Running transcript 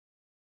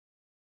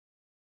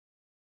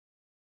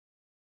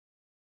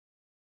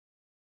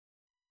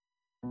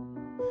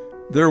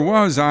There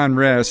was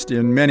unrest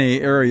in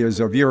many areas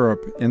of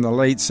Europe in the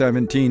late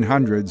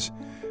 1700s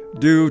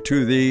due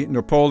to the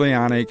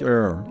Napoleonic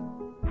era.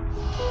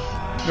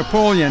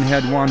 Napoleon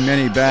had won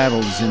many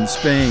battles in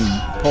Spain,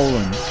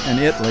 Poland, and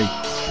Italy,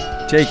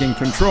 taking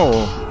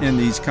control in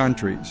these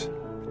countries.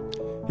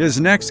 His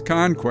next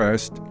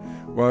conquest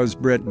was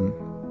Britain.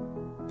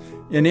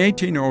 In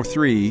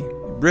 1803,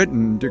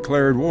 Britain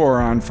declared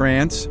war on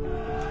France,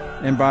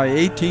 and by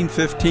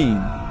 1815,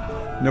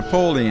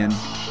 Napoleon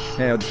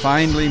had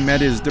finally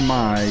met his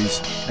demise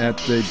at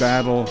the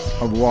Battle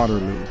of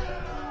Waterloo.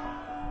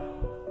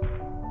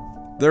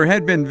 There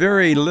had been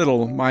very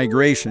little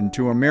migration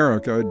to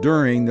America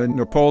during the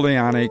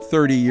Napoleonic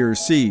 30-year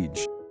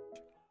siege.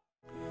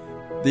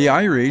 The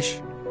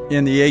Irish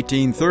in the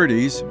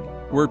 1830s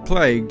were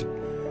plagued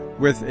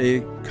with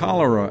a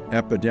cholera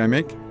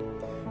epidemic,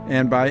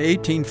 and by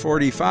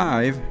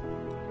 1845,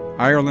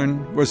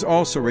 Ireland was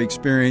also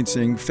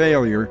experiencing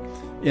failure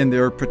in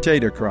their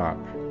potato crop.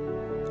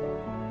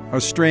 A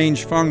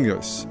strange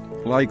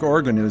fungus-like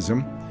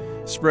organism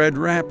spread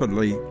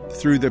rapidly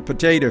through the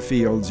potato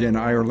fields in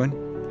Ireland,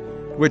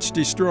 which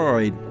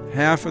destroyed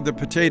half of the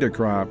potato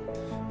crop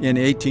in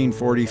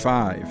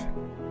 1845.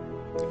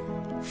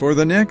 For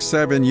the next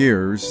 7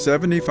 years,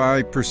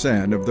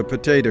 75% of the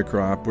potato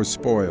crop was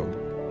spoiled.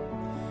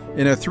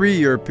 In a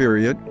 3-year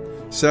period,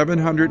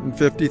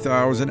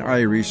 750,000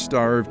 Irish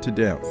starved to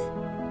death.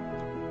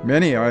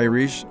 Many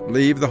Irish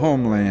leave the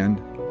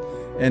homeland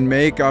and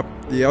make up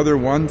the other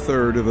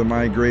 1/3 of the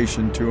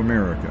migration to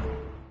America.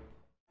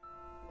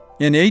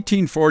 In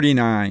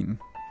 1849,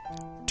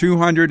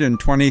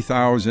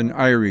 220,000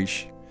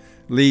 Irish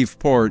leave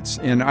ports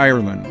in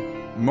Ireland,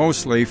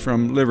 mostly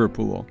from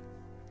Liverpool.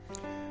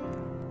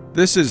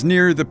 This is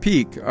near the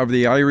peak of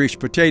the Irish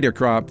potato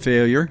crop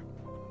failure,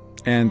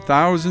 and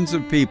thousands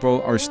of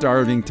people are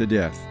starving to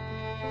death.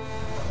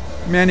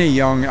 Many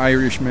young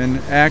Irishmen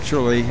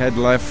actually had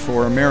left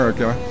for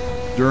America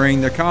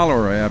during the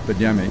cholera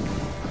epidemic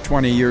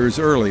 20 years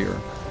earlier,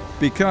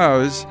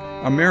 because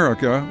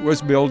America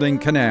was building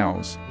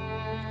canals.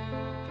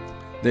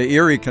 The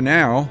Erie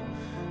Canal,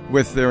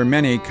 with their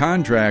many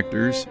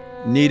contractors,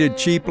 needed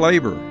cheap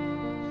labor.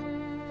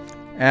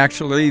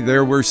 Actually,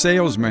 there were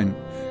salesmen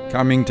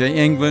coming to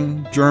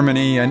England,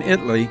 Germany, and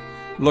Italy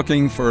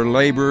looking for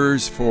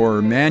laborers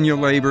for manual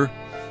labor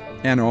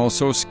and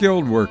also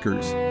skilled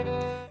workers.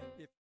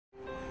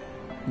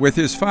 With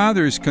his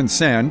father's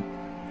consent,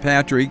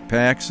 Patrick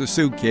packs a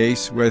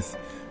suitcase with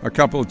a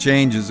couple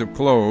changes of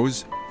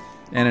clothes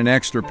and an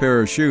extra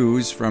pair of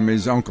shoes from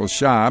his uncle's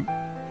shop,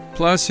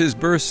 plus his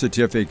birth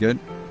certificate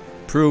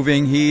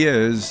proving he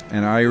is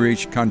an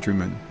Irish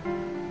countryman.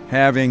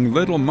 Having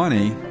little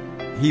money,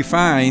 he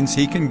finds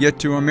he can get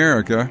to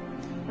America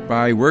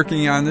by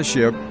working on the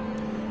ship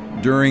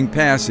during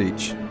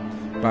passage,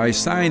 by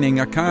signing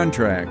a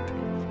contract,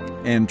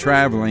 and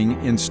traveling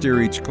in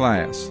steerage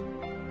class.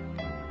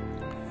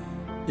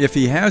 If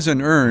he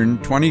hasn't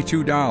earned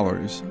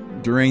 $22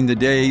 during the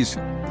days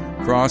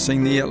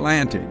crossing the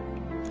Atlantic,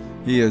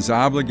 he is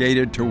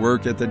obligated to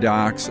work at the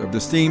docks of the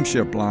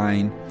steamship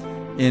line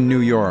in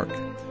New York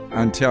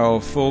until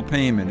full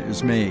payment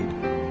is made.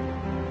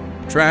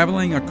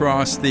 Traveling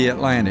across the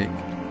Atlantic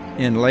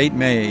in late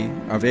May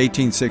of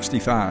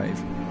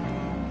 1865,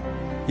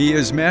 he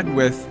is met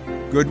with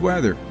good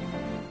weather.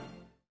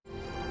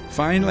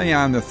 Finally,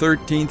 on the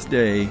 13th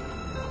day,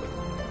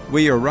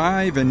 we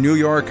arrive in New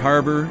York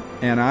Harbor,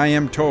 and I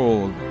am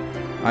told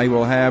I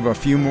will have a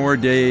few more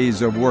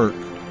days of work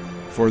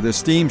for the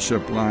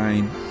steamship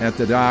line at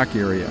the dock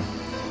area.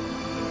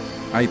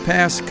 I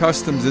pass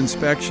customs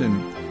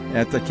inspection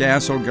at the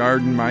Castle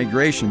Garden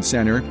Migration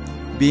Center,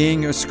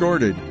 being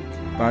escorted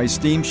by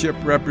steamship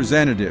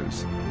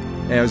representatives,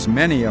 as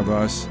many of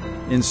us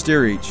in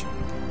steerage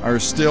are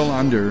still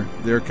under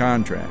their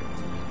contract.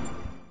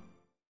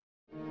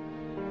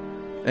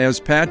 As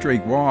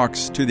Patrick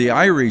walks to the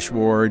Irish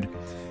ward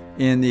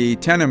in the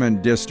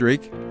tenement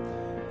district,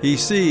 he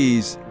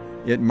sees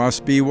it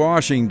must be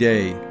washing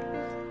day,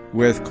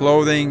 with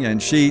clothing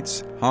and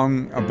sheets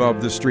hung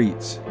above the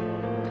streets.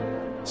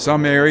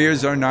 Some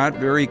areas are not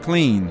very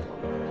clean,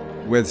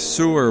 with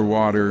sewer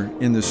water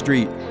in the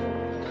street.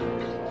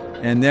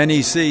 And then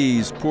he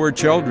sees poor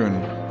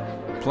children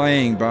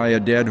playing by a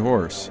dead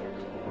horse.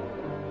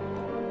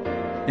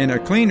 In a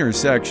cleaner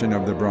section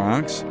of the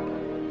Bronx,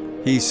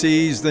 he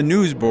sees the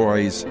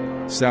newsboys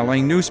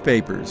selling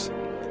newspapers.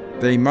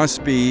 They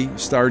must be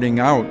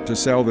starting out to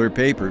sell their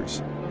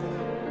papers.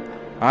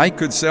 I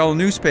could sell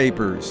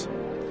newspapers.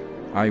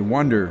 I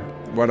wonder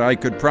what I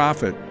could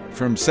profit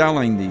from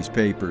selling these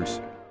papers.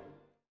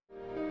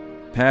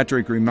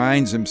 Patrick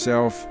reminds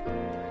himself,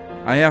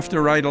 I have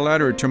to write a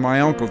letter to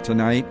my uncle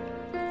tonight,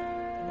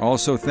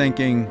 also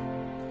thinking,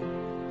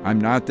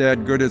 I'm not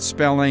that good at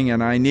spelling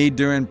and I need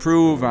to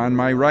improve on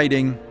my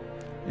writing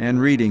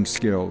and reading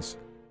skills.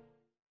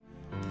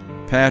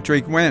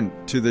 Patrick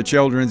went to the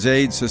Children's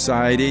Aid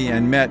Society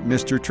and met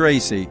Mr.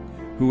 Tracy,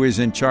 who is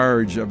in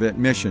charge of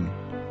admission.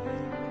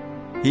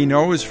 He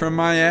knows from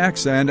my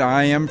accent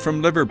I am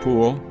from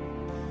Liverpool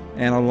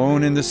and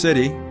alone in the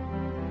city.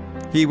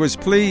 He was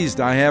pleased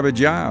I have a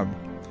job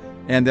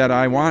and that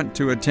I want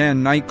to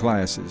attend night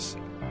classes.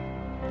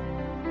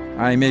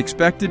 I'm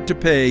expected to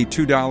pay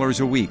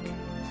 $2 a week,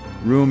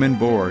 room and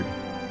board,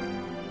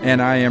 and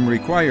I am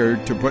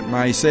required to put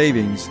my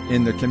savings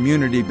in the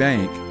community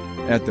bank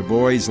at the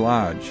Boys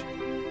Lodge.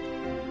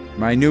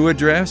 My new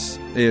address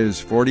is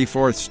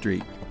 44th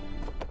Street.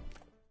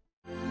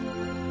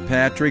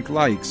 Patrick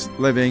likes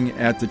living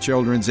at the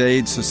Children's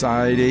Aid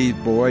Society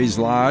Boys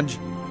Lodge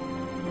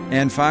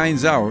and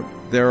finds out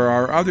there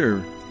are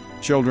other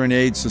Children's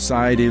Aid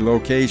Society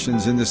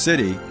locations in the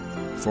city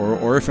for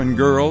orphan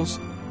girls,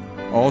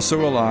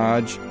 also a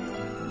lodge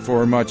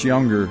for much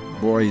younger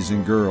boys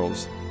and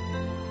girls.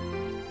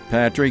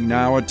 Patrick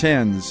now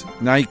attends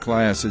night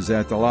classes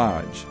at the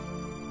lodge.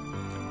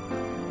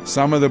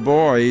 Some of the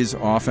boys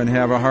often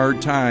have a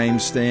hard time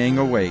staying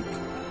awake.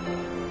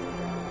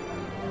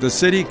 The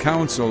City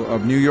Council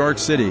of New York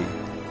City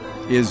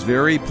is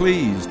very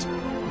pleased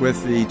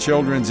with the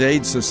Children's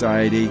Aid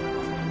Society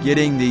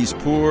getting these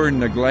poor,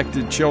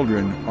 neglected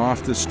children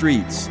off the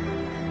streets,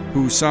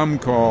 who some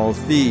call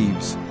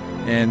thieves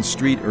and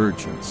street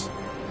urchins.